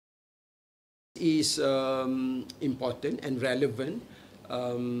is important and relevant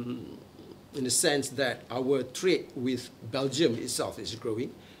in the sense that our trade with Belgium itself is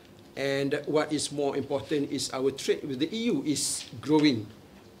growing. And what is more important is our trade with the EU is growing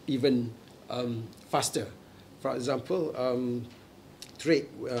even faster. For example, trade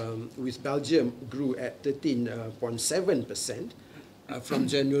with Belgium grew at 13.7% from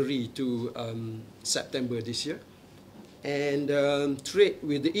January to September this year. And trade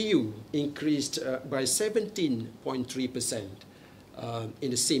with the EU increased by 17.3% in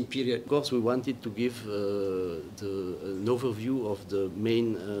the same period. Of course, we wanted to give an overview of the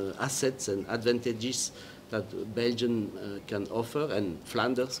main assets and advantages that Belgium can offer and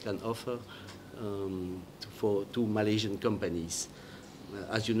Flanders can offer to Malaysian companies.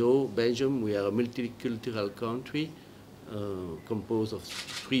 As you know, Belgium, we are a multicultural country composed of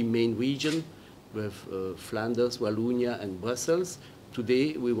 3 main regions. We have Flanders, Wallonia, and Brussels.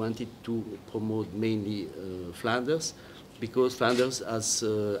 Today, we wanted to promote mainly Flanders, because Flanders has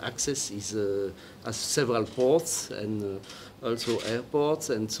has several ports and also airports,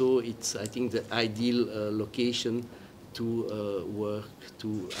 and so it's, I think, the ideal location to work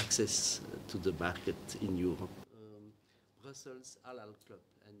to access to the market in Europe. Brussels Halal Club,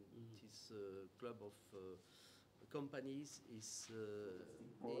 and it is a club of companies is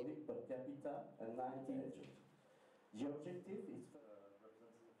per capita and 19. The objective is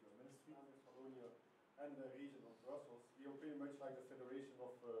representative of your ministry, Wallonia, and the region of Brussels. We are pretty much like the Federation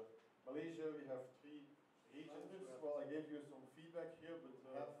of Malaysia. We have 3 regions. Well, I gave you some feedback here, but we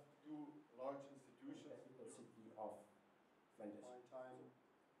have 2 large institutions. Capital city of Flanders. My time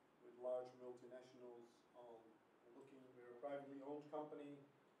with large multinationals on looking. We're a privately owned company.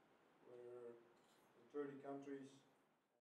 We're in 30 countries.